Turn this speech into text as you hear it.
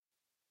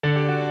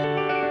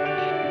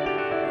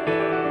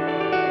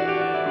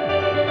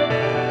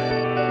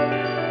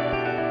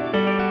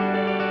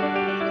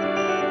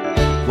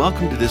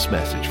Welcome to this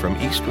message from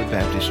Eastwood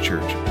Baptist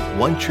Church,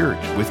 one church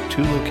with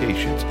two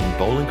locations in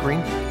Bowling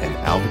Green and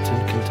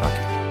Alvaton,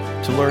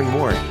 Kentucky. To learn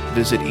more,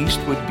 visit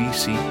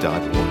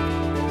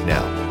eastwoodbc.org.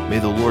 Now, may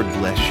the Lord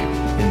bless you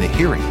in the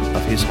hearing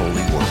of His holy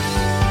word.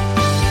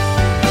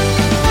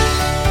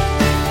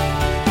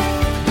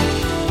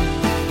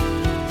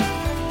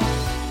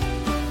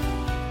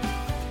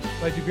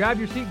 As you grab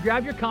your seat,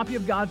 grab your copy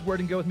of God's Word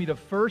and go with me to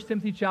 1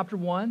 Timothy chapter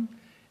 1.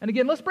 And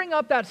again, let's bring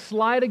up that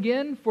slide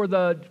again for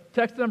the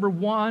text number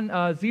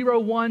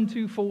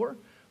 0124.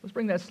 Let's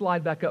bring that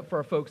slide back up for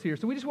our folks here.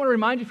 So we just want to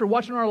remind you, if you're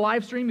watching our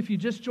live stream, if you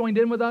just joined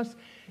in with us,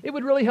 it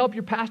would really help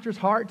your pastor's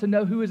heart to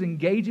know who is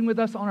engaging with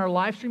us on our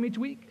live stream each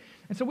week.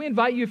 And so we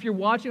invite you, if you're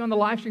watching on the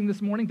live stream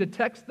this morning, to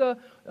text the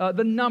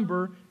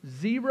number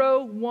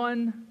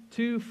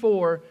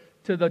 0124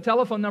 to the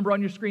telephone number on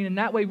your screen, and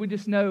that way we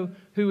just know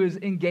who is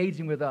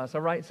engaging with us,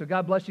 all right? So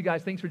God bless you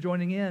guys. Thanks for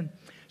joining in.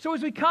 So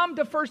as we come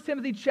to 1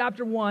 Timothy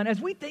chapter 1, as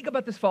we think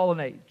about this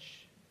fallen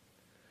age,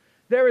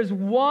 there is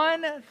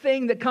one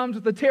thing that comes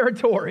with the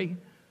territory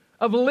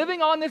of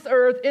living on this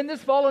earth in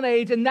this fallen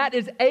age, and that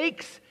is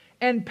aches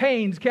and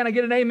pains. Can I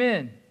get an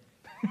amen?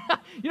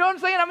 You know what I'm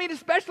saying? I mean,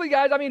 especially,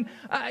 guys, even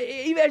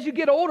as you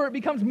get older, it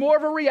becomes more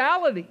of a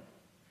reality.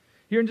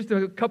 Here in just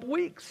a couple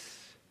weeks,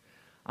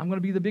 I'm going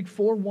to be the big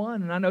 4-1,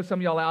 and I know some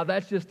of y'all,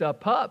 that's just a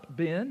pup,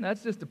 Ben.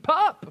 That's just a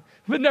pup.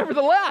 But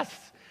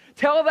nevertheless,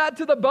 tell that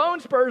to the bone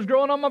spurs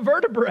growing on my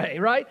vertebrae,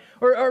 right?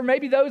 Or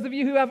maybe those of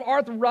you who have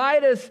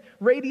arthritis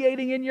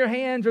radiating in your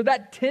hands, or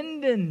that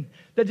tendon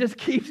that just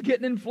keeps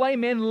getting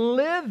inflamed. Man,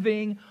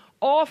 living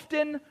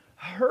often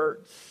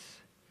hurts.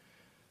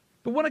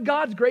 But one of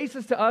God's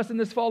graces to us in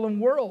this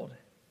fallen world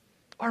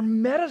are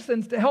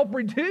medicines to help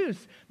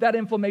reduce that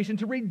inflammation,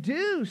 to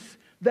reduce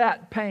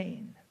that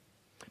pain.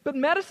 But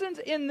medicines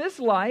in this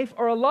life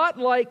are a lot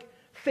like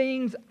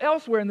things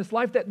elsewhere in this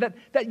life that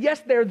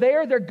yes, they're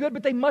there, they're good,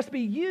 but they must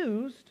be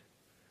used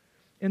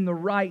in the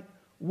right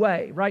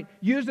way, right?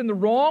 Used in the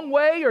wrong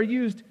way or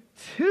used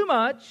too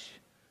much,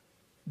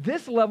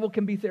 this level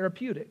can be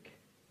therapeutic.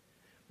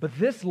 But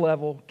this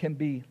level can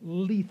be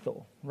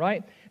lethal,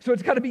 right? So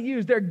it's got to be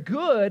used. They're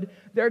good,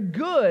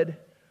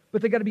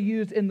 but they got to be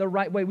used in the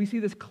right way. We see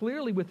this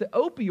clearly with the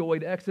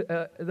opioid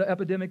the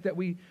epidemic that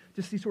we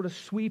just see sort of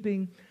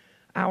sweeping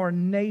our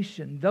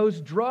nation.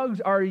 Those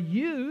drugs are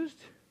used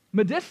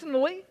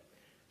medicinally,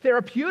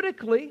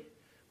 therapeutically,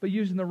 but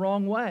used in the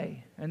wrong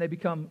way. And they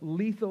become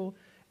lethal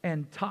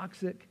and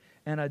toxic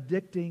and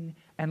addicting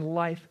and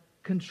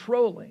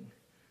life-controlling.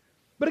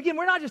 But again,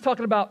 we're not just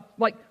talking about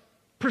like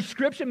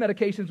prescription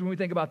medications when we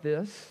think about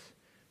this.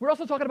 We're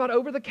also talking about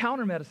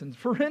over-the-counter medicines.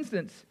 For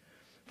instance,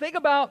 think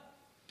about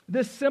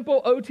this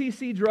simple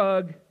OTC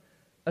drug,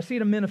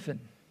 acetaminophen.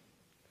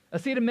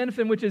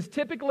 Acetaminophen, which is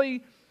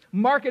typically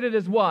marketed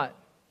as what?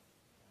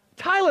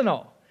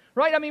 Tylenol,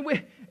 right? I mean,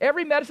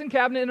 every medicine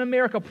cabinet in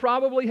America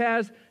probably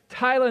has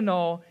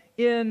Tylenol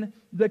in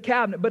the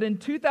cabinet. But in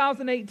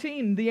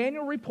 2018, the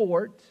annual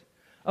report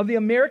of the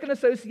American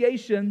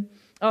Association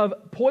of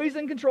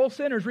Poison Control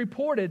Centers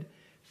reported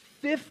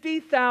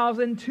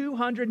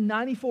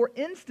 50,294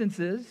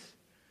 instances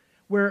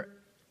where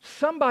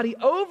somebody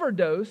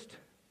overdosed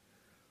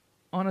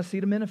on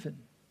acetaminophen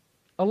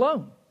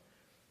alone.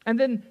 And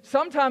then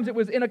sometimes it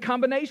was in a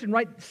combination,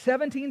 right?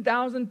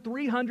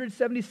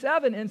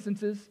 17,377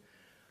 instances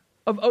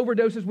of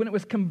overdoses when it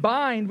was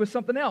combined with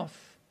something else.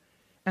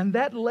 And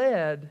that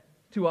led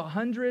to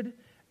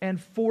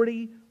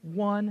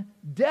 141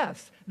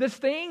 deaths. This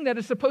thing that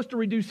is supposed to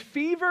reduce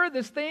fever,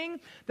 this thing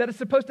that is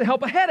supposed to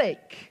help a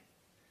headache,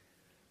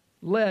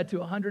 led to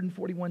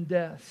 141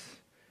 deaths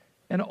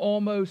and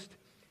almost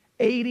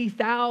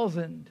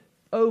 80,000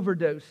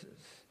 overdoses.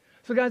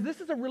 So guys, this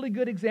is a really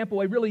good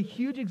example, a really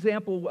huge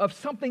example of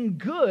something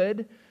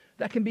good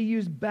that can be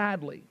used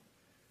badly.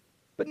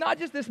 But not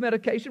just this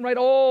medication, right?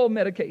 All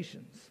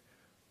medications.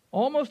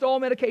 Almost all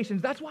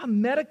medications. That's why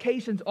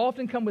medications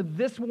often come with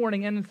this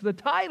warning, and it's the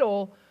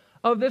title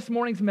of this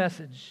morning's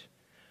message.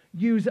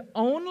 Use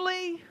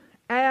only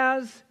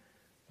as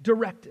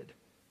directed.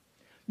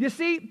 You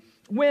see,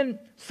 when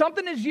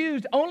something is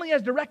used only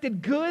as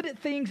directed, good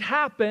things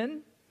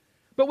happen.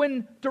 But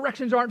when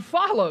directions aren't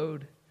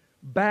followed,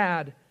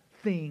 bad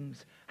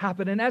things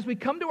happen. And as we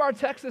come to our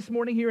text this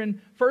morning here in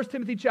 1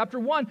 Timothy chapter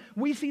 1,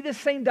 we see this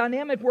same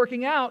dynamic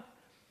working out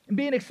and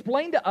being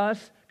explained to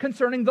us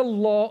concerning the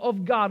law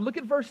of God. Look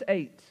at verse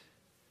 8.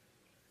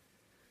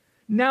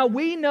 Now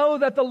we know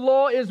that the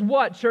law is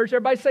what, church?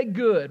 Everybody say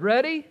good.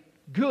 Ready?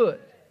 Good.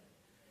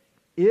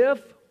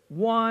 If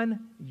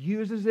one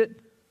uses it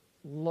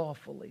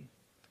lawfully.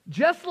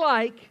 Just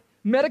like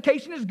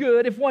medication is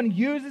good if one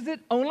uses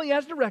it only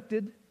as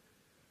directed,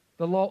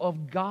 the law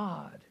of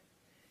God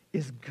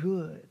is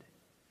good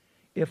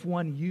if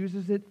one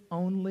uses it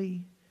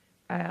only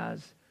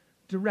as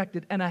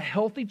directed. And a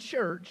healthy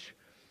church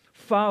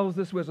follows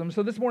this wisdom.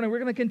 So this morning we're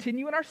going to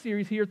continue in our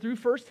series here through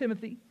 1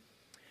 Timothy,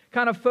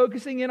 kind of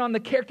focusing in on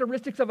the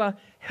characteristics of a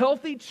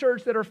healthy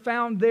church that are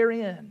found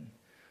therein.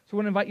 So I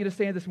want to invite you to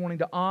stand this morning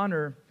to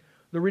honor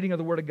the reading of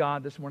the Word of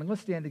God this morning.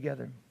 Let's stand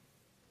together.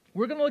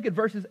 We're going to look at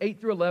verses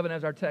 8 through 11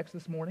 as our text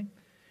this morning.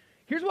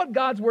 Here's what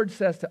God's word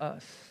says to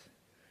us.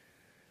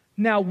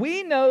 Now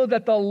we know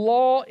that the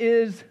law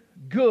is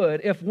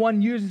good if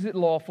one uses it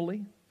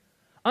lawfully,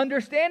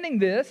 understanding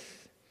this,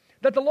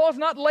 that the law is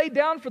not laid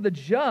down for the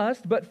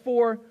just, but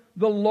for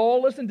the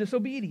lawless and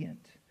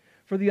disobedient,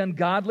 for the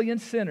ungodly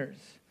and sinners,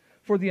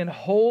 for the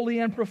unholy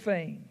and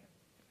profane,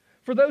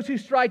 for those who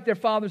strike their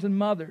fathers and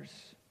mothers,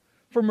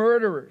 for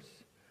murderers,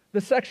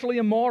 the sexually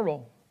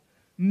immoral,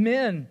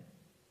 men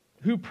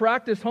who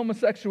practice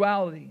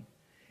homosexuality,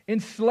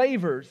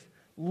 enslavers,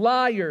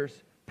 liars,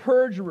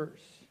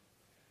 perjurers,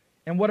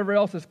 and whatever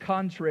else is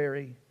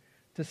contrary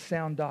to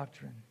sound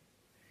doctrine,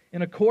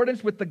 in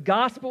accordance with the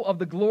gospel of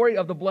the glory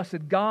of the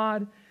blessed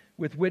God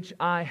with which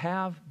I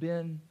have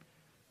been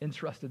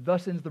entrusted.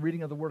 Thus ends the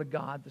reading of the Word of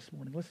God this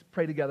morning. Let's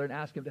pray together and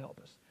ask Him to help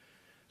us.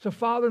 So,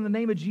 Father, in the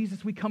name of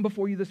Jesus, we come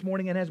before you this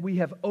morning, and as we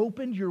have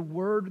opened your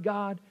Word,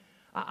 God,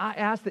 I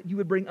ask that you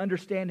would bring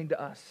understanding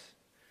to us,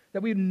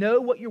 that we know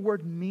what your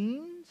Word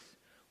means,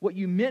 what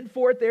you meant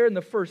for it there in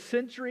the first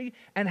century,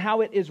 and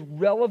how it is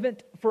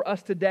relevant for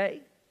us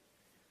today.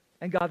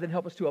 And God, then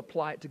help us to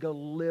apply it, to go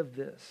live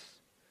this.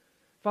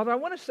 Father, I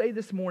want to say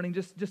this morning,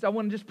 I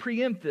want to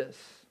preempt this.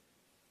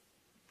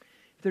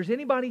 If there's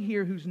anybody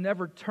here who's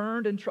never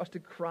turned and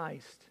trusted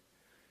Christ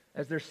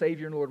as their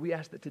Savior and Lord, we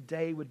ask that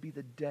today would be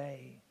the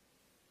day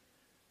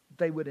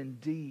they would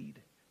indeed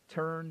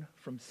turn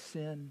from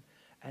sin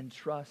and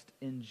trust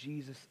in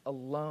Jesus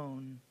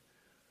alone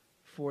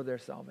for their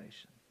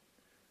salvation.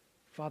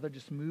 Father,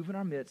 just move in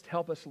our midst.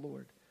 Help us,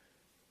 Lord.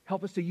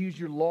 Help us to use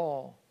your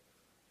law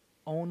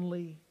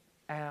only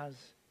as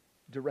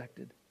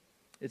directed.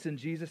 It's in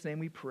Jesus' name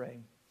we pray.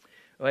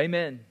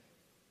 Amen.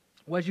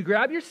 Well, as you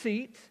grab your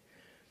seat,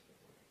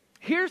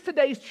 here's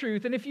today's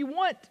truth. And if you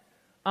want,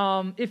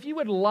 if you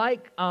would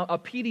like a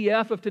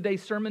PDF of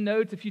today's sermon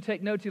notes, if you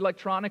take notes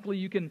electronically,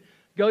 you can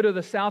go to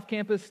the South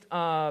Campus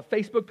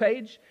Facebook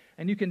page,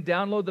 and you can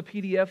download the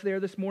PDF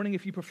there this morning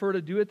if you prefer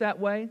to do it that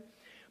way.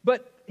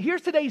 But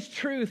here's today's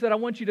truth that I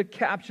want you to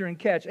capture and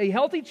catch. A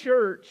healthy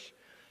church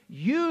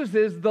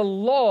uses the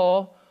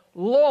law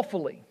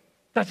lawfully.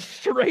 That's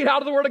straight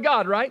out of the Word of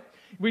God, right?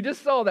 We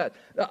just saw that.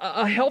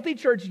 A healthy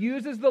church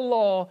uses the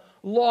law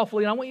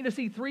lawfully. And I want you to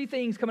see three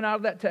things coming out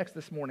of that text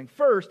this morning.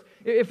 First,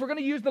 if we're going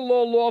to use the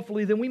law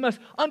lawfully, then we must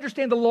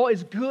understand the law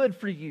is good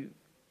for you.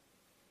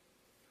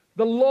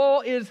 The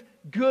law is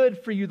good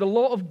for you. The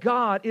law of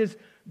God is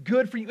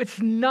good for you. It's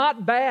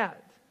not bad.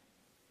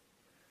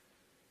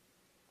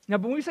 Now,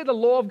 when we say the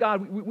law of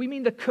God, we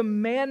mean the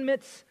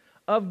commandments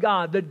of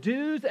God, the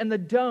do's and the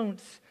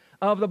don'ts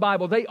of the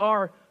Bible. They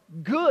are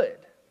good.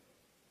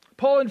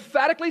 Paul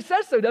emphatically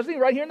says so, doesn't he?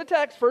 Right here in the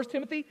text, 1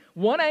 Timothy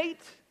 1:8.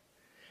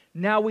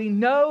 Now we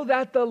know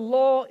that the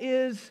law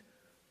is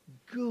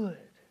good.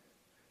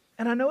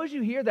 And I know as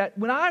you hear that,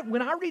 when I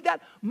read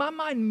that, my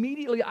mind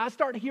immediately, I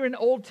start hearing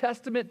Old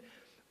Testament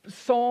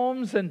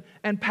psalms and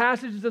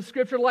passages of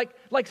Scripture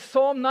like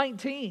Psalm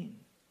 19,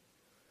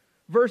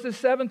 verses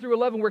 7 through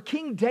 11, where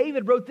King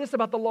David wrote this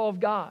about the law of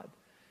God.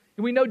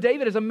 And we know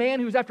David is a man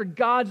who's after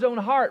God's own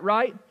heart,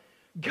 right?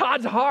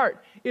 God's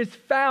heart is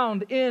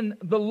found in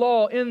the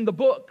law, in the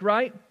book,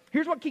 right?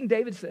 Here's what King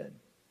David said.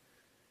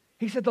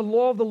 He said, the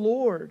law of the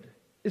Lord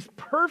is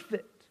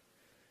perfect,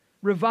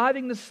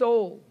 reviving the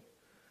soul.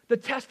 The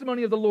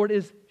testimony of the Lord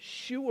is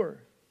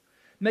sure,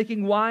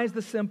 making wise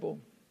the simple.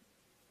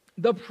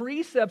 The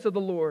precepts of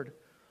the Lord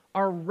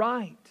are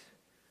right,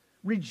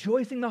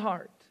 rejoicing the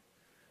heart.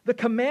 The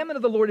commandment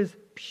of the Lord is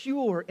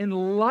pure,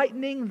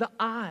 enlightening the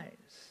eyes.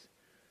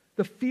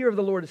 The fear of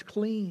the Lord is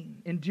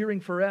clean, enduring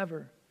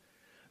forever.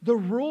 The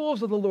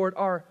rules of the Lord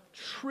are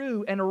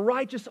true and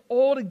righteous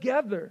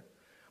altogether.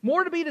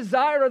 More to be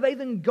desired are they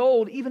than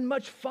gold, even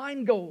much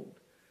fine gold.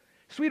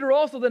 Sweeter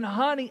also than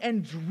honey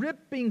and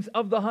drippings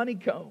of the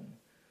honeycomb.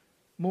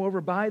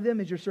 Moreover, by them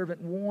is your servant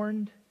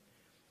warned.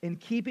 In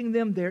keeping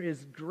them there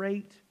is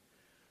great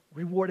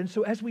reward. And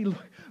so as we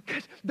look,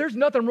 there's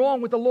nothing wrong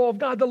with the law of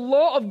God. The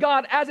law of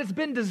God, as it's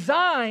been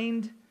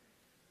designed,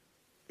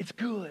 it's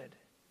good.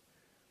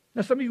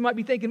 Now some of you might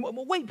be thinking, well,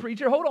 wait,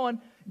 preacher, hold on.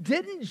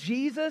 Didn't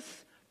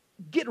Jesus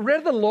get rid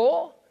of the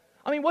law?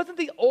 I mean, wasn't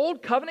the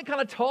old covenant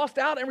kind of tossed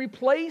out and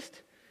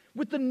replaced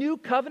with the new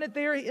covenant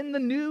there in the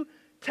New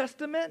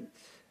Testament?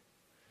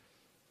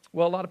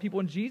 Well, a lot of people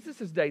in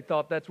Jesus' day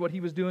thought that's what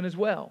he was doing as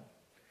well.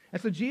 And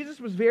so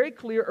Jesus was very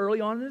clear early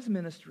on in his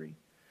ministry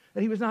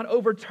that he was not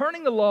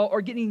overturning the law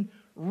or getting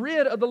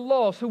rid of the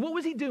law. So what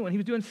was he doing? He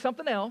was doing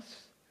something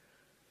else.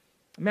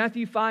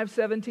 Matthew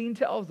 5:17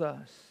 tells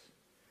us.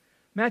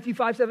 Matthew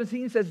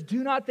 5:17 says,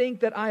 do not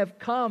think that I have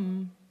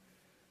come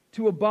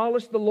to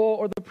abolish the law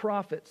or the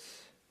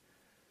prophets.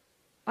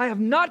 I have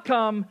not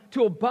come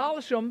to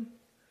abolish them,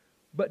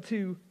 but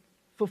to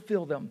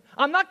fulfill them.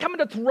 I'm not coming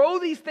to throw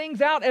these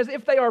things out as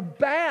if they are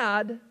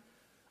bad.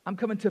 I'm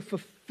coming to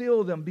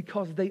fulfill them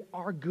because they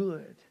are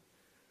good.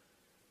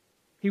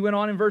 He went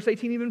on in verse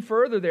 18 even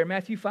further there,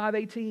 Matthew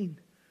 5:18.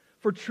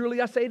 For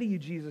truly I say to you,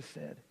 Jesus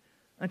said,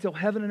 until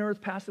heaven and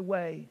earth pass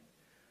away,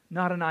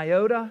 not an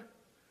iota,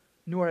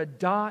 nor a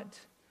dot,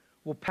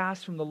 will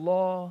pass from the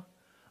law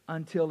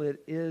until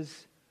it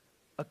is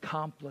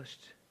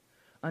accomplished,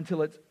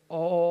 until it's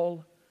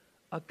all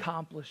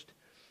accomplished.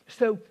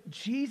 So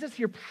Jesus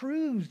here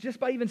proves, just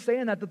by even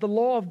saying that the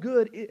law of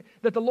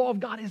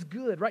God is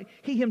good, right?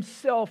 He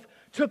himself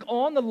took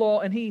on the law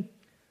and he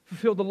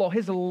fulfilled the law.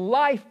 His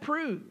life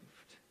proved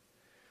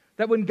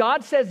that when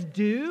God says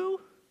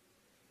do,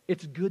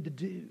 it's good to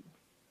do.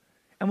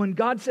 And when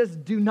God says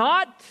do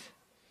not,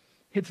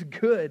 it's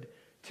good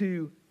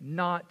to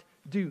not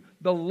do.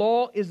 The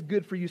law is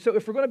good for you. So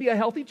if we're going to be a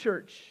healthy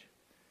church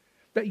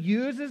that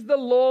uses the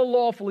law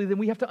lawfully, then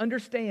we have to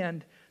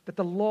understand that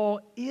the law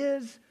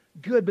is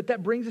good. But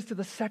that brings us to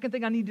the second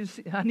thing I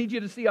need you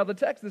to see out of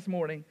the text this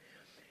morning,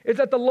 is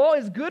that the law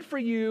is good for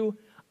you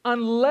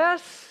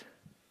unless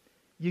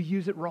you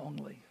use it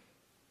wrongly.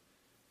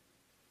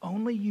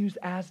 Only use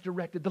as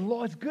directed. The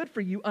law is good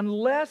for you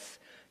unless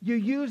you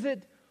use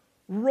it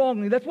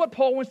wrongly. That's what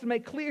Paul wants to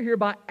make clear here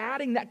by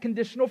adding that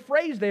conditional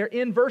phrase there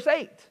in verse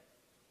 8.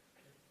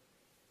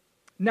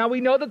 Now we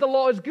know that the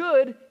law is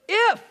good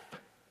if.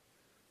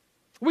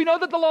 We know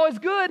that the law is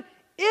good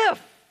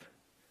if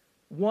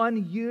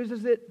one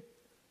uses it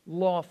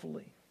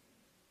lawfully.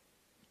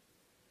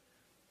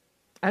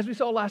 As we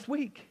saw last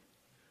week,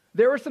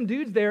 there were some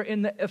dudes there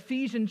in the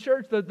Ephesian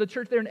church, the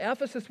church there in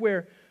Ephesus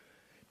where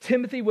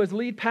Timothy was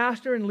lead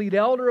pastor and lead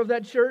elder of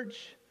that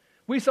church.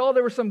 We saw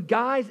there were some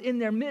guys in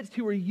their midst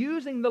who were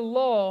using the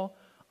law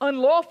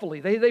unlawfully.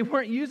 They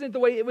weren't using it the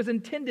way it was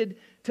intended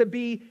to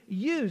be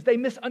used. They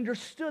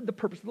misunderstood the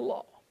purpose of the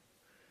law.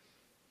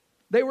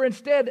 They were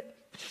instead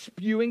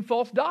spewing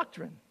false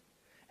doctrine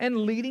and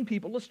leading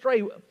people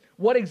astray.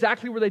 What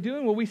exactly were they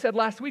doing? Well, we said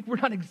last week, we're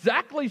not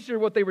exactly sure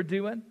what they were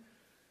doing.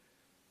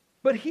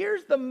 But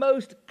here's the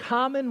most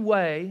common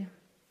way,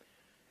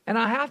 and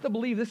I have to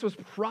believe this was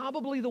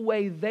probably the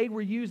way they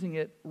were using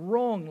it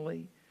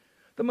wrongly.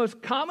 The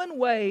most common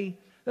way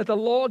that the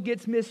law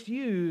gets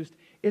misused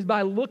is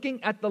by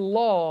looking at the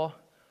law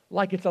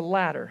like it's a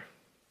ladder.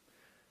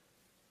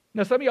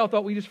 Now, some of y'all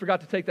thought we just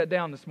forgot to take that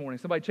down this morning.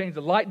 Somebody changed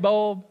the light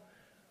bulb.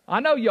 I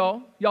know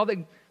y'all. Y'all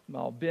think,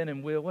 oh, Ben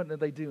and Will, what are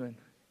they doing?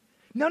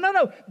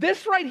 No.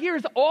 This right here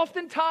is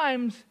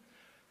oftentimes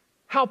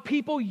how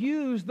people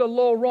use the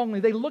law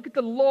wrongly. They look at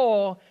the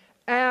law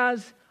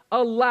as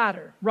a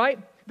ladder, right?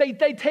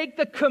 They take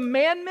the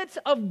commandments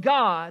of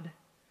God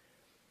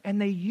and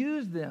they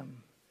use them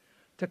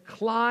to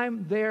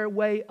climb their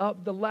way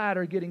up the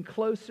ladder, getting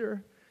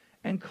closer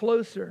and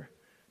closer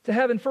to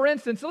heaven. For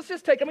instance, let's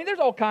just take, there's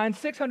all kinds,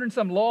 600 and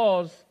some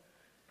laws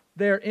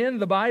there in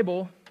the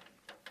Bible.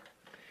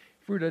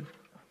 If we were to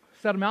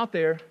set them out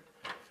there,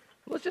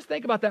 let's just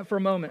think about that for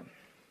a moment.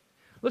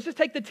 Let's just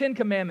take the 10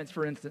 Commandments,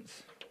 for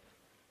instance.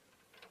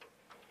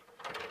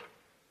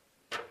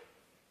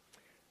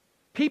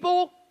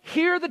 People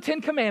hear the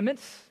 10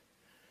 Commandments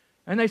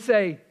and they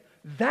say,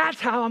 that's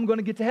how I'm going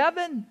to get to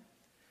heaven.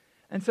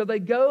 And so they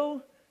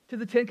go to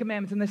the 10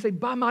 Commandments and they say,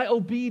 by my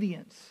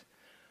obedience,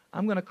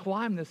 I'm going to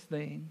climb this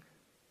thing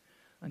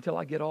until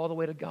I get all the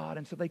way to God.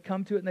 And so they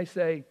come to it and they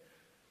say,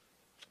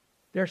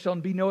 there shall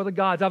be no other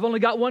gods. I've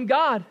only got one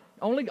God,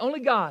 only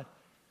God.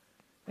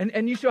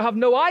 And you shall have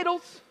no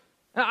idols.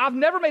 I'm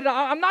not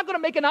going to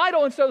make an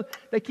idol. And so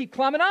they keep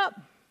climbing up.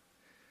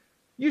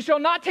 You shall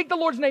not take the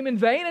Lord's name in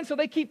vain. And so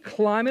they keep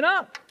climbing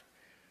up.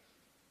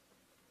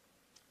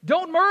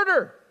 Don't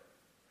murder.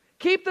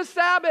 Keep the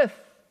Sabbath.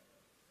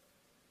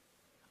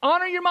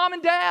 Honor your mom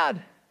and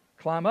dad.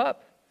 Climb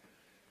up.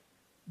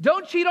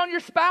 Don't cheat on your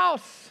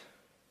spouse.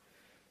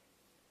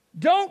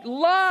 Don't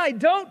lie.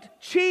 Don't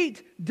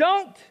cheat.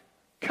 Don't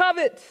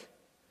covet.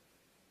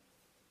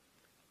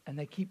 And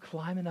they keep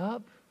climbing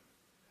up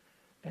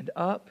and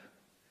up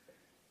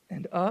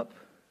and up.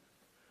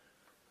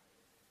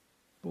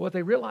 But what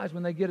they realize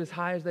when they get as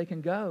high as they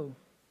can go,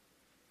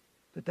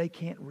 that they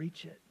can't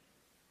reach it.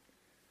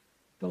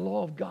 The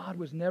law of God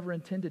was never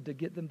intended to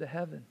get them to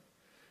heaven.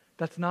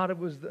 That's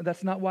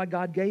not why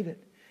God gave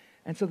it.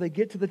 And so they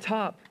get to the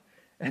top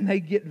and they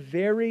get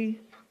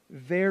very,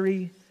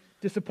 very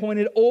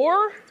disappointed.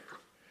 Or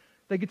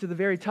they get to the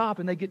very top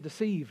and they get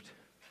deceived,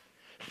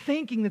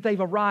 thinking that they've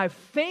arrived,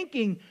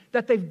 thinking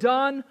that they've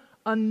done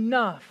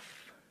enough.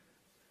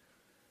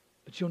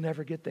 But you'll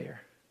never get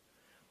there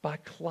by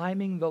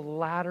climbing the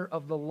ladder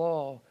of the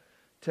law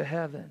to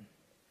heaven.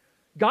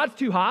 God's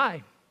too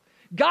high.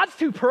 God's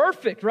too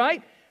perfect,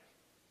 right?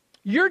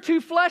 You're too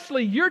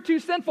fleshly. You're too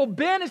sinful.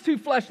 Ben is too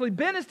fleshly.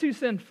 Ben is too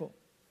sinful.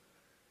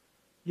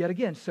 Yet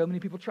again, so many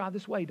people try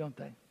this way, don't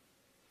they?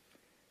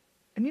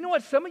 And you know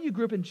what? Some of you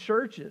grew up in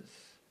churches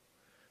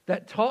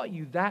that taught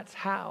you that's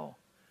how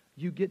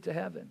you get to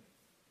heaven.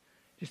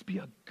 Just be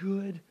a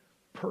good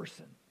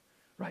person,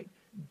 right?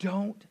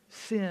 Don't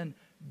sin.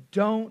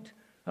 Don't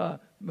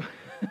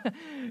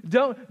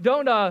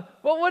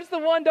what's the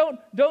one?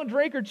 Don't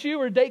drink or chew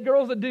or date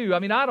girls that do. I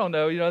don't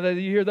know. You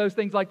hear those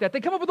things like that. They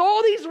come up with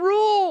all these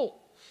rules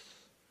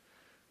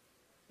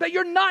that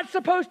you're not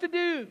supposed to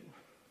do.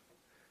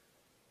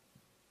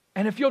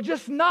 And if you'll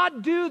just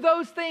not do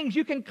those things,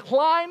 you can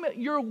climb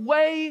your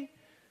way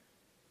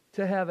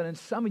to heaven. And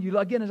some of you,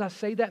 again, as I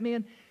say that,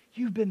 man,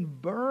 You've been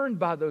burned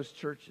by those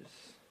churches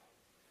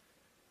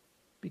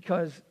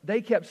because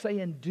they kept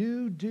saying,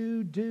 do.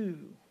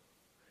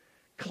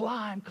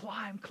 Climb.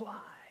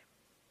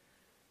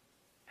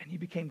 And you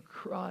became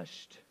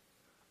crushed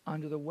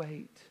under the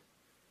weight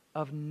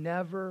of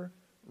never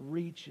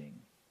reaching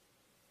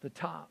the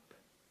top.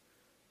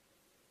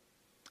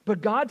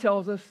 But God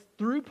tells us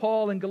through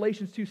Paul in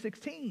Galatians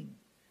 2:16,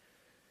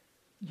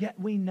 yet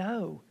we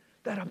know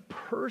that a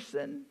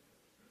person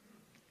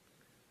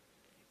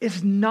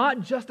is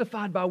not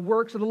justified by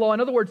works of the law. In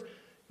other words,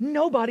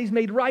 nobody's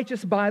made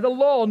righteous by the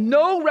law.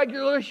 No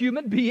regular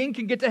human being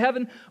can get to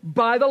heaven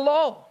by the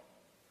law.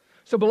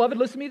 So, beloved,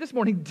 listen to me this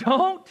morning.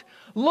 Don't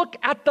look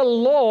at the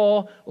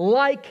law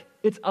like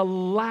it's a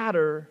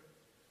ladder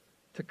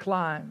to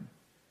climb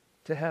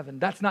to heaven.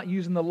 That's not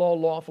using the law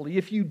lawfully.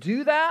 If you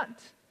do that,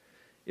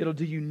 it'll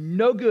do you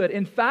no good.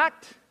 In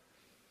fact,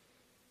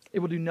 it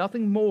will do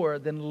nothing more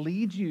than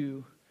lead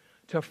you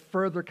to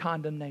further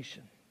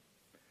condemnation.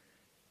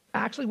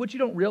 Actually, what you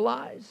don't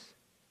realize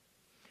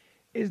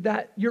is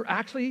that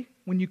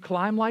when you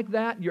climb like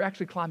that, you're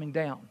actually climbing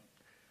down,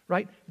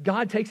 right?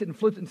 God takes it and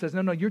flips it and says,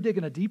 no, you're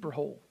digging a deeper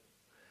hole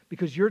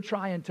because you're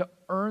trying to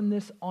earn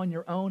this on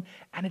your own,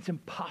 and it's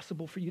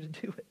impossible for you to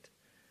do it.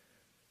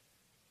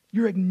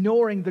 You're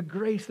ignoring the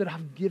grace that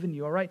I've given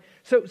you, all right?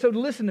 So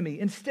listen to me.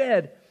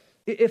 Instead,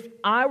 if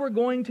I were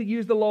going to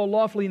use the law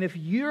lawfully, and if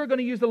you're going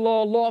to use the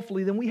law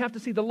lawfully, then we have to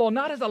see the law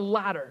not as a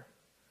ladder,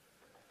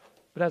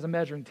 but as a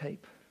measuring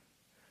tape.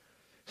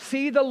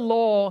 See the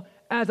law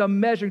as a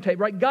measuring tape,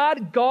 right?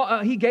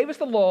 God, He gave us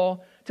the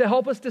law to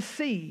help us to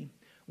see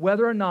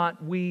whether or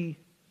not we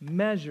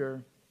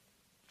measure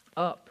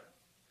up.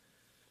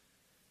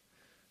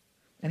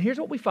 And here's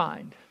what we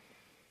find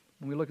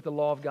when we look at the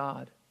law of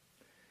God.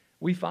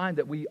 We find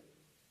that we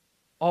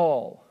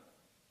all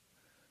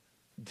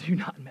do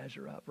not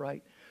measure up,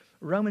 right?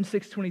 Romans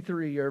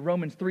 6:23 or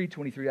Romans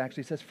 3:23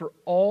 actually says, for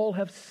all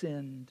have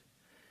sinned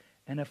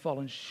and have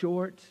fallen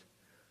short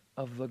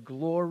of the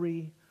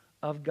glory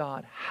of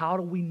God. How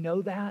do we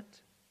know that?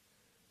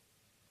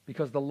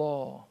 Because the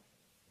law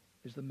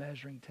is the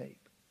measuring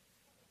tape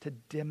to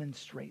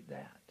demonstrate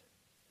that.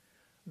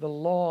 The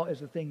law is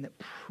the thing that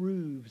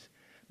proves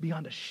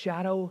beyond a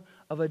shadow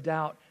of a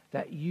doubt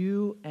that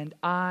you and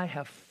I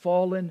have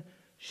fallen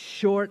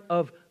short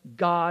of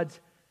God's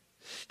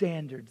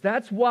standards.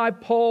 That's why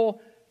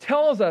Paul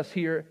tells us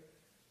here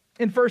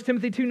in 1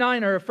 Timothy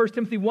 2:9 or 1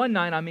 Timothy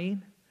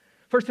 1:9,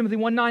 1 Timothy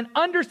 1:9,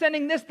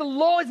 understanding this, the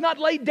law is not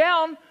laid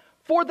down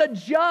for the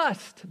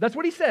just. That's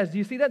what he says. Do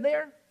you see that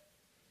there?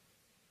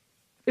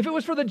 If it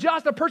was for the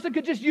just, a person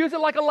could just use it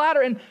like a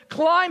ladder and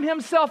climb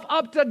himself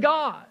up to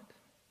God.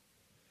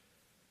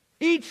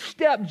 Each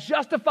step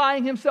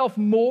justifying himself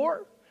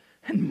more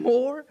and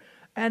more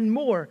and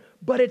more.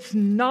 But it's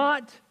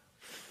not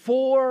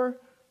for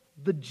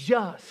the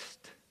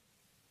just.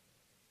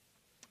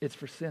 It's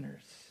for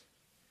sinners.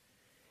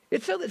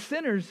 It's so that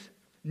sinners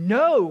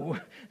know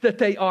that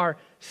they are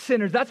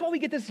sinners. That's why we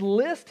get this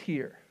list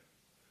here.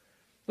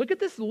 Look at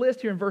this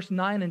list here in verse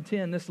 9 and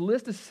 10. This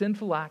list of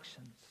sinful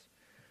actions.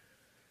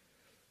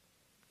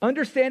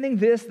 Understanding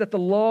this, that the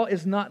law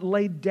is not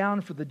laid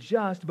down for the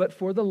just, but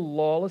for the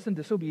lawless and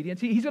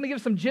disobedient. He's going to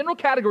give some general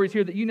categories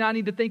here that you now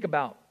need to think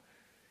about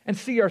and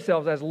see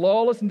ourselves as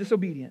lawless and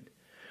disobedient.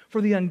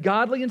 For the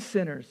ungodly and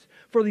sinners,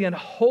 for the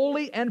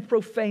unholy and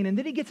profane. And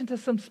then he gets into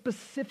some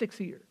specifics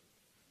here.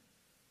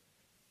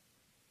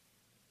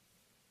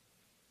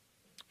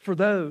 For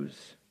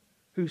those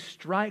who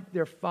strike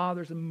their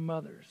fathers and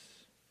mothers,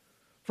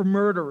 for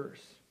murderers,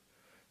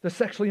 the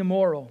sexually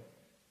immoral,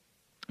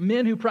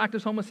 men who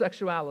practice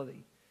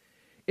homosexuality,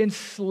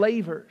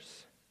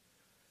 enslavers,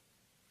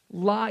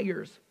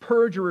 liars,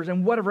 perjurers,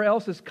 and whatever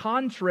else is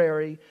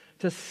contrary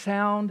to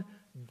sound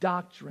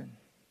doctrine.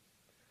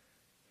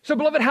 So,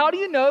 beloved, how do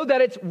you know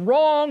that it's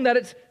wrong, that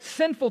it's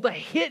sinful to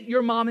hit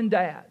your mom and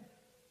dad?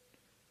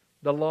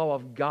 The law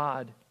of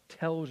God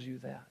tells you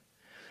that.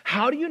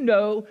 How do you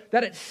know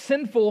that it's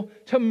sinful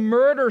to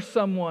murder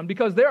someone?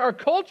 Because there are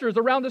cultures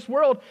around this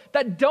world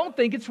that don't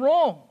think it's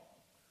wrong.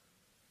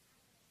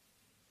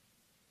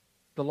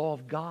 The law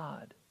of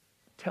God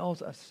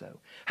tells us so.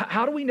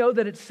 How do we know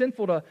that it's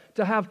sinful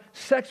to have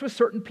sex with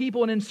certain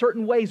people and in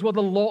certain ways? Well,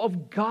 the law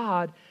of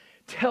God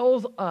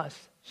tells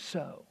us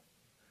so.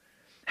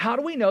 How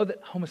do we know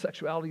that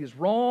homosexuality is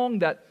wrong,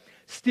 that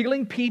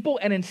stealing people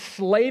and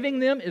enslaving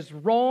them is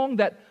wrong,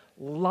 that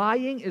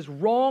lying is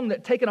wrong,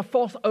 that taking a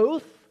false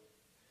oath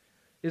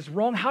is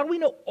wrong? How do we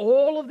know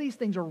all of these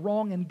things are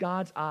wrong in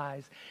God's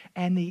eyes?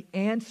 And the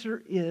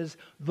answer is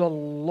the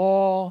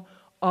law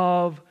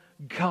of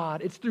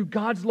God. It's through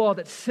God's law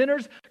that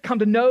sinners come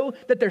to know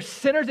that they're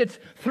sinners. It's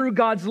through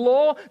God's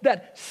law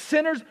that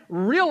sinners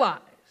realize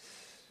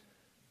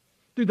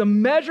through the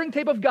measuring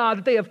tape of God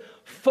that they have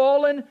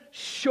fallen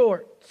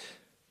short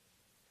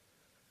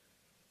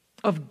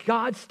of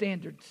God's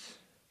standards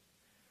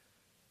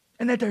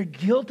and that they're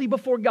guilty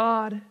before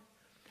God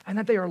and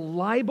that they are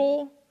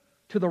liable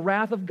to the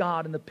wrath of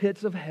God in the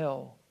pits of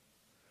hell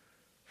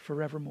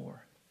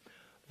forevermore.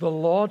 The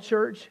law,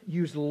 church,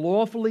 used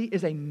lawfully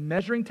is a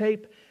measuring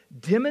tape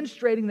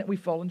demonstrating that we've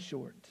fallen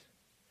short.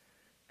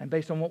 And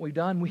based on what we've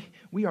done,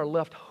 we are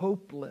left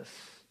hopeless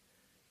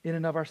in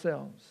and of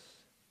ourselves.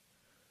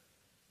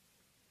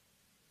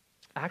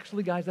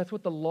 Actually, guys, that's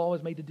what the law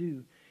is made to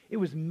do. It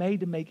was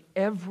made to make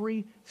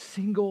every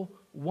single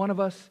one of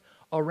us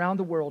around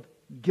the world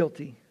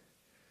guilty.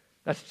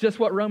 That's just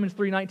what Romans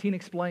 3:19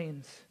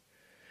 explains.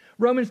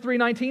 Romans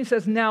 3:19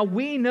 says, now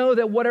we know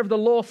that whatever the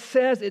law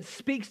says, it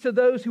speaks to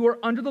those who are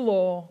under the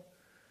law,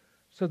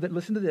 so that,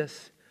 listen to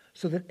this,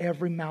 so that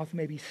every mouth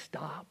may be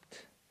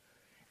stopped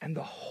and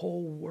the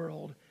whole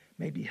world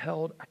may be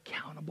held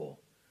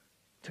accountable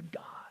to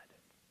God.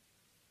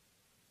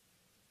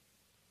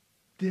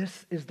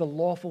 This is the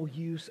lawful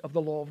use of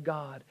the law of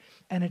God,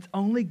 and it's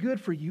only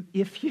good for you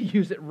if you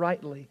use it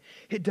rightly.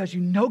 It does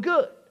you no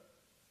good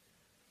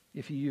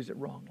if you use it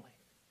wrongly.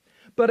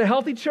 But a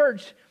healthy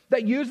church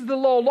that uses the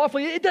law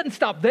lawfully, it doesn't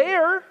stop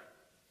there.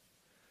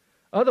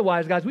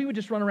 Otherwise, guys, we would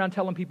just run around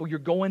telling people you're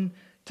going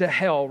to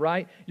hell,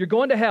 right? You're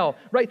going to hell,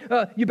 right?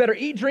 You better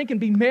eat, drink, and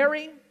be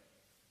merry.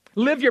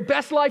 Live your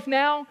best life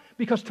now,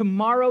 because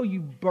tomorrow you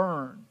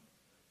burn.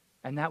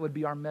 And that would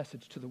be our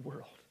message to the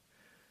world.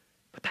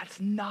 But that's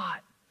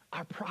not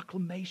our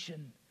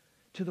proclamation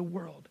to the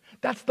world.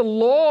 That's the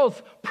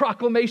law's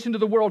proclamation to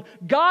the world.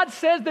 God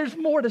says there's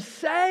more to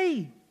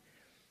say.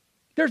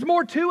 There's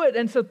more to it.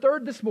 And so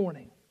third, this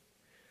morning,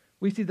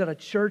 we see that a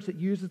church that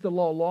uses the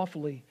law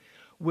lawfully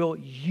will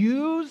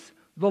use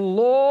the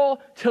law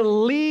to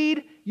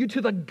lead you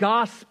to the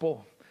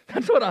gospel.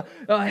 That's what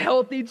a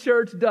healthy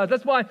church does.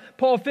 That's why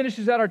Paul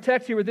finishes out our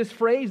text here with this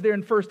phrase there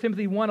in 1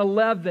 Timothy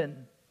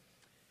 1:11.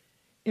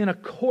 In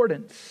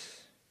accordance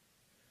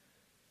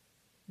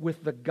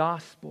with the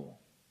gospel,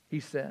 he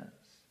says.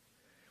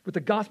 With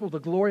the gospel of the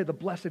glory of the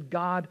blessed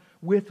God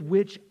with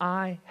which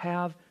I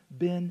have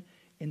been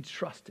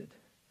entrusted.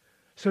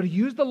 So to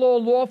use the law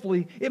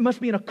lawfully, it must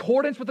be in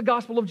accordance with the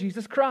gospel of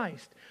Jesus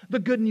Christ, the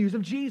good news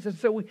of Jesus.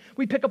 So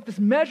we pick up this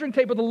measuring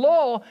tape of the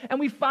law and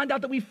we find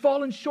out that we've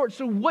fallen short.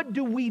 So what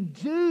do we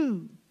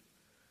do?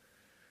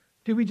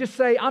 Do we just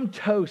say, I'm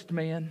toast,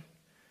 man.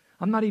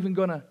 I'm not even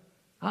going to,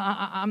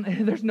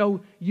 there's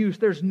no use,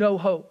 there's no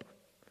hope.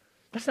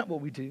 That's not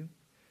what we do.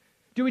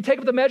 Do we take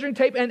up the measuring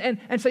tape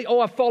and say, oh,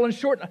 I've fallen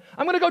short.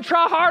 I'm going to go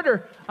try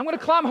harder. I'm going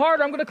to climb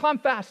harder. I'm going to climb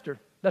faster.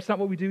 That's not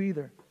what we do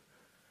either.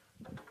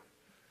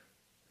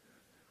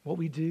 What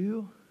we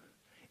do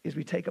is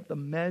we take up the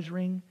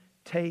measuring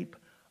tape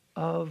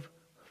of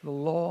the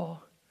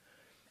law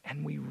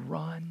and we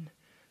run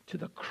to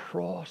the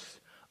cross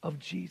of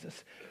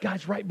Jesus.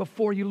 Guys, right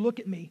before you look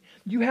at me,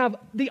 you have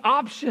the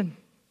option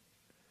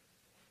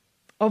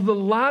of the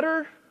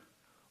ladder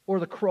or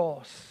the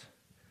cross.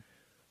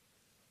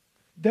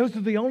 Those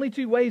are the only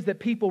two ways that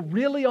people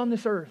really on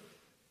this earth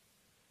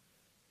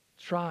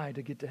try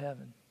to get to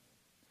heaven.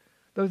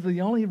 Those are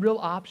the only real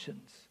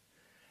options.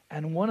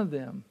 And one of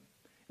them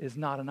is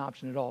not an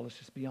option at all. Let's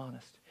just be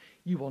honest.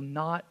 You will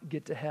not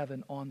get to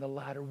heaven on the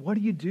ladder. What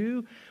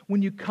do?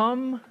 When you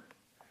come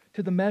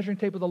to the measuring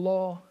tape of the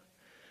law,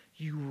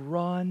 you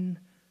run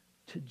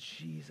to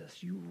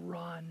Jesus. You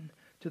run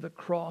to the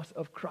cross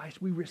of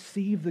Christ. We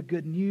receive the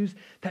good news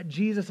that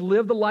Jesus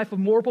lived the life of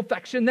moral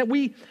perfection that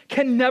we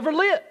can never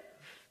live,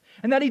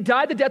 and that he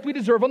died the death we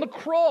deserve on the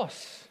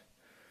cross,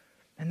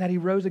 and that he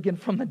rose again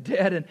from the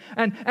dead.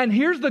 And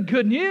here's the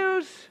good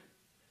news.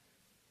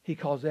 He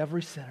calls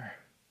every sinner,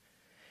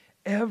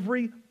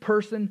 every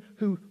person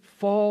who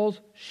falls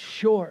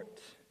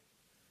short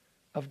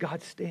of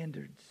God's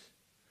standards,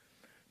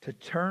 to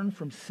turn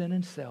from sin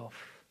and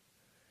self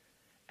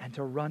and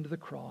to run to the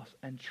cross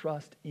and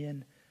trust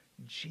in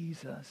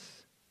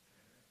Jesus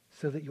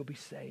so that you'll be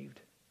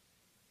saved.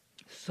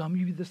 Some of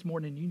you this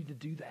morning, you need to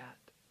do that.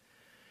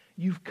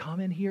 You've come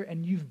in here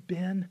and you've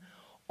been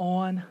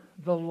on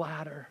the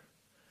ladder.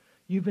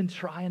 You've been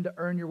trying to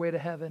earn your way to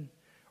heaven,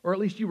 or at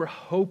least you were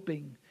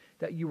hoping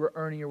that you were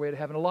earning your way to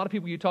heaven. A lot of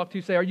people you talk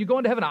to say, are you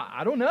going to heaven?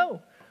 I don't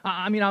know.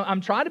 I'm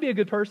trying to be a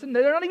good person.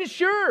 They're not even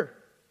sure.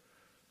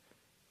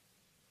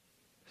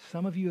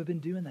 Some of you have been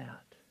doing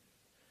that.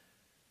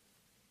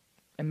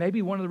 And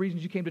maybe one of the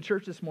reasons you came to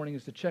church this morning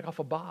is to check off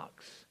a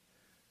box,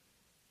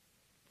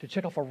 to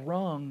check off a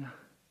rung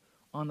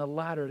on the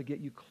ladder to get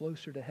you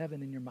closer to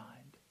heaven in your mind.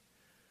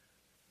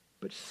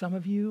 But some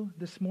of you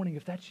this morning,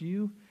 if that's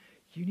you,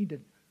 you need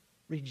to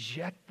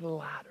reject the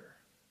ladder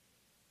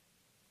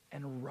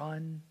and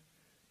run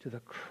to the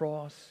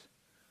cross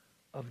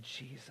of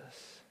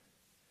Jesus.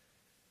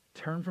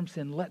 Turn from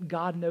sin. Let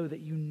God know that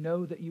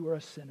you are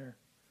a sinner,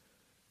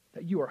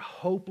 that you are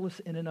hopeless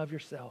in and of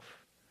yourself,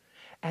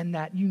 and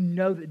that you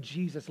know that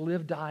Jesus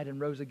lived, died, and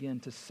rose again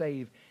to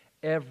save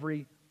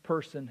every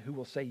person who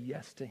will say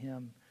yes to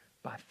him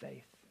by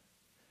faith.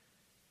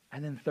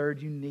 And then third,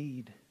 you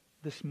need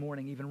this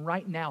morning, even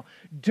right now,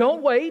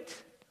 don't wait,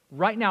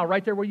 right now,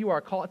 right there where you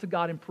are, call it to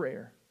God in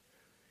prayer,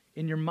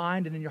 in your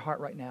mind and in your heart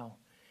right now,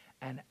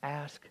 and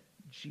ask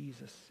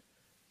Jesus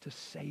to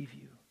save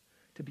you,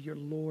 to be your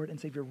Lord and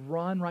Savior.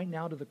 Run right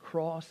now to the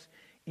cross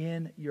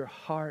in your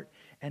heart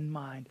and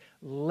mind.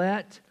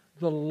 Let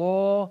the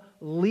law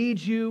lead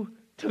you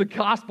to the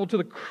gospel, to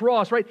the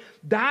cross, right?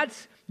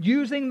 That's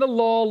using the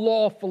law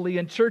lawfully,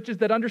 and churches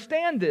that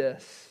understand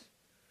this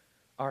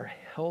are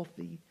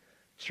healthy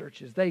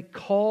churches. They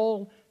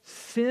call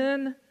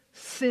sin,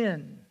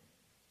 sin,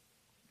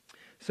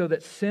 so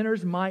that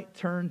sinners might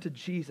turn to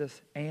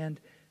Jesus and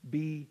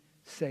be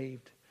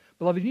saved.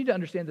 Beloved, you need to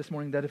understand this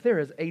morning that if there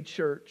is a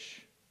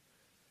church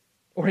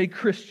or a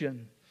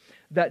Christian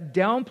that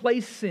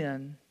downplays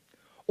sin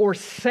or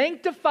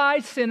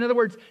sanctifies sin, in other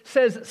words,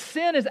 says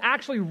sin is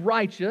actually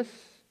righteous,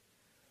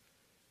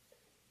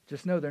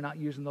 just know they're not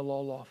using the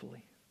law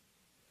lawfully.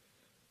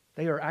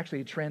 They are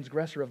actually a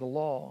transgressor of the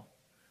law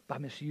by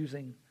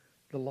misusing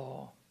the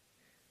law.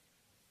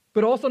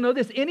 But also know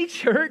this, any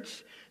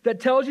church that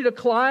tells you to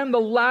climb the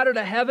ladder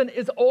to heaven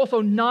is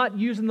also not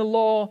using the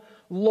law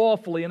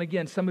lawfully. And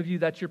again, some of you,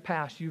 that's your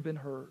past. You've been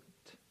hurt.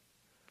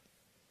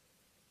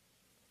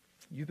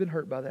 You've been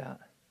hurt by that.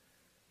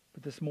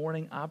 But this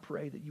morning, I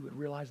pray that you would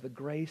realize the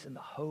grace and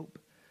the hope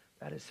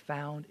that is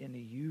found in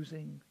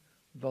using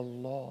the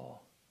law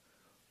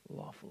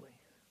lawfully.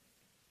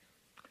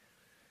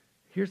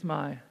 Here's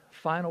my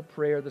final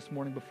prayer this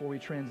morning before we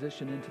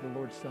transition into the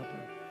Lord's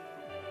Supper.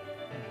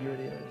 And here it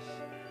is.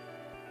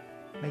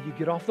 May you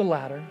get off the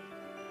ladder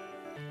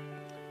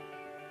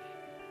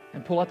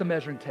and pull out the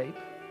measuring tape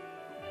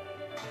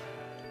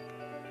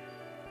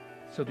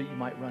so that you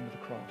might run to the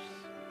cross.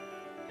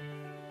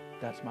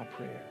 That's my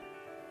prayer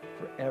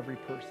for every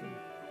person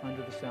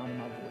under the sound of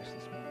my voice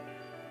this morning.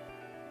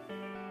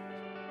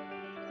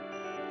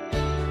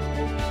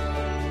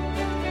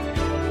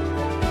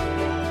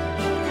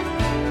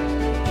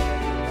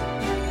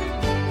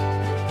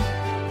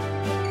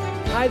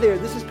 Hi there,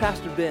 this is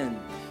Pastor Ben.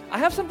 I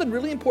have something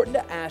really important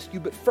to ask you,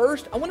 but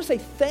first, I want to say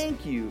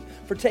thank you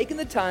for taking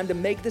the time to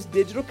make this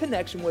digital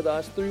connection with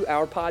us through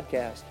our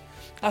podcast.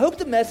 I hope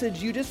the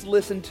message you just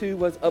listened to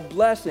was a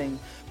blessing,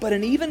 but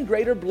an even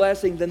greater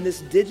blessing than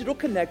this digital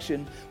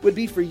connection would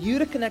be for you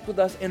to connect with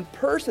us in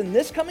person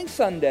this coming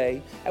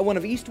Sunday at one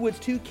of Eastwood's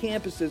 2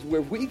 campuses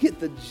where we get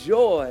the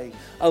joy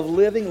of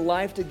living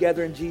life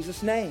together in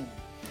Jesus' name.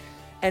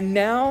 And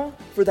now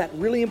for that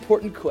really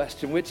important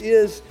question, which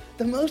is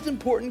the most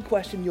important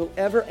question you'll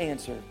ever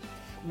answer.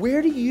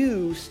 Where do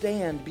you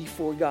stand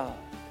before God?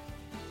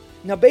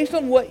 Now, based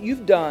on what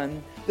you've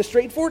done, the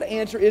straightforward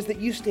answer is that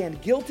you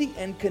stand guilty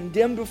and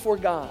condemned before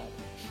God.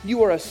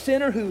 You are a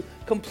sinner who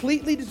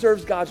completely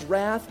deserves God's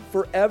wrath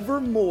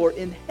forevermore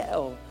in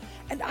hell.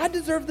 And I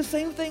deserve the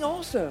same thing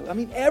also. I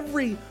mean,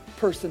 every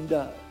person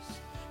does.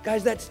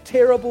 Guys, that's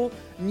terrible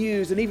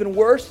news. And even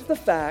worse is the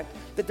fact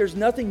that there's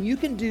nothing you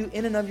can do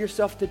in and of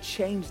yourself to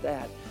change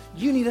that.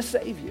 You need a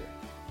Savior.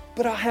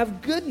 But I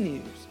have good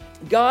news.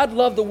 God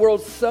loved the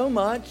world so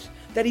much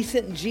that He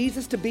sent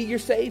Jesus to be your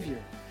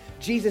Savior.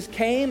 Jesus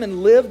came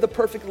and lived the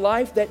perfect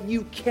life that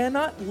you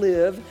cannot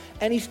live,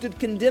 and He stood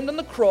condemned on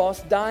the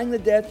cross, dying the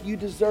death you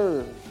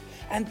deserve.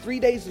 And 3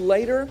 days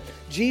later,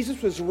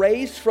 Jesus was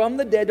raised from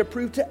the dead to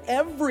prove to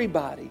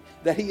everybody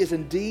that He is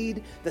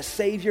indeed the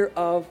Savior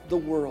of the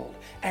world.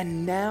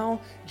 And now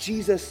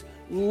Jesus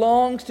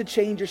longs to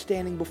change your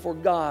standing before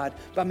God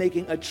by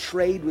making a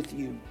trade with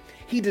you.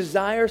 He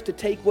desires to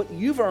take what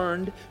you've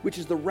earned, which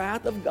is the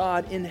wrath of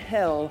God in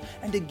hell,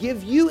 and to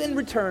give you in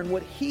return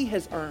what He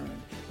has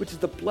earned, which is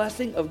the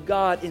blessing of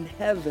God in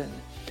heaven.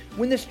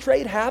 When this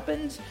trade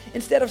happens,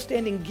 instead of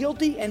standing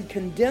guilty and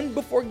condemned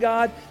before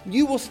God,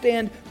 you will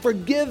stand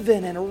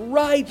forgiven and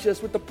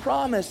righteous with the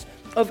promise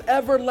of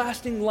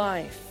everlasting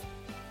life.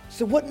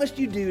 So what must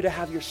you do to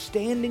have your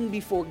standing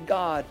before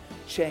God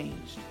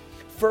changed?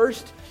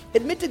 First,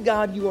 admit to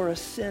God you are a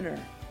sinner.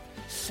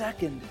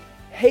 Second,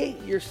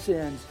 hate your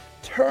sins.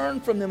 Turn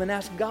from them and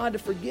ask God to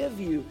forgive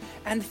you.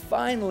 And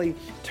finally,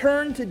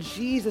 turn to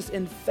Jesus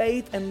in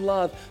faith and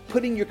love,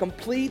 putting your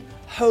complete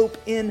hope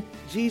in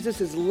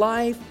Jesus'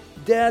 life,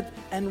 death,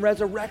 and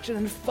resurrection,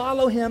 and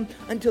follow Him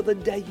until the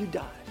day you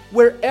die.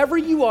 Wherever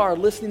you are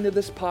listening to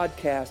this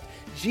podcast,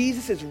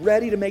 Jesus is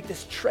ready to make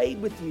this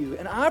trade with you.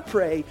 And I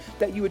pray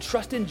that you would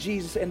trust in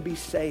Jesus and be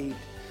saved.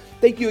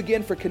 Thank you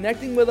again for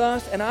connecting with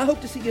us, and I hope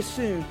to see you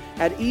soon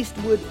at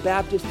Eastwood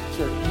Baptist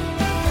Church.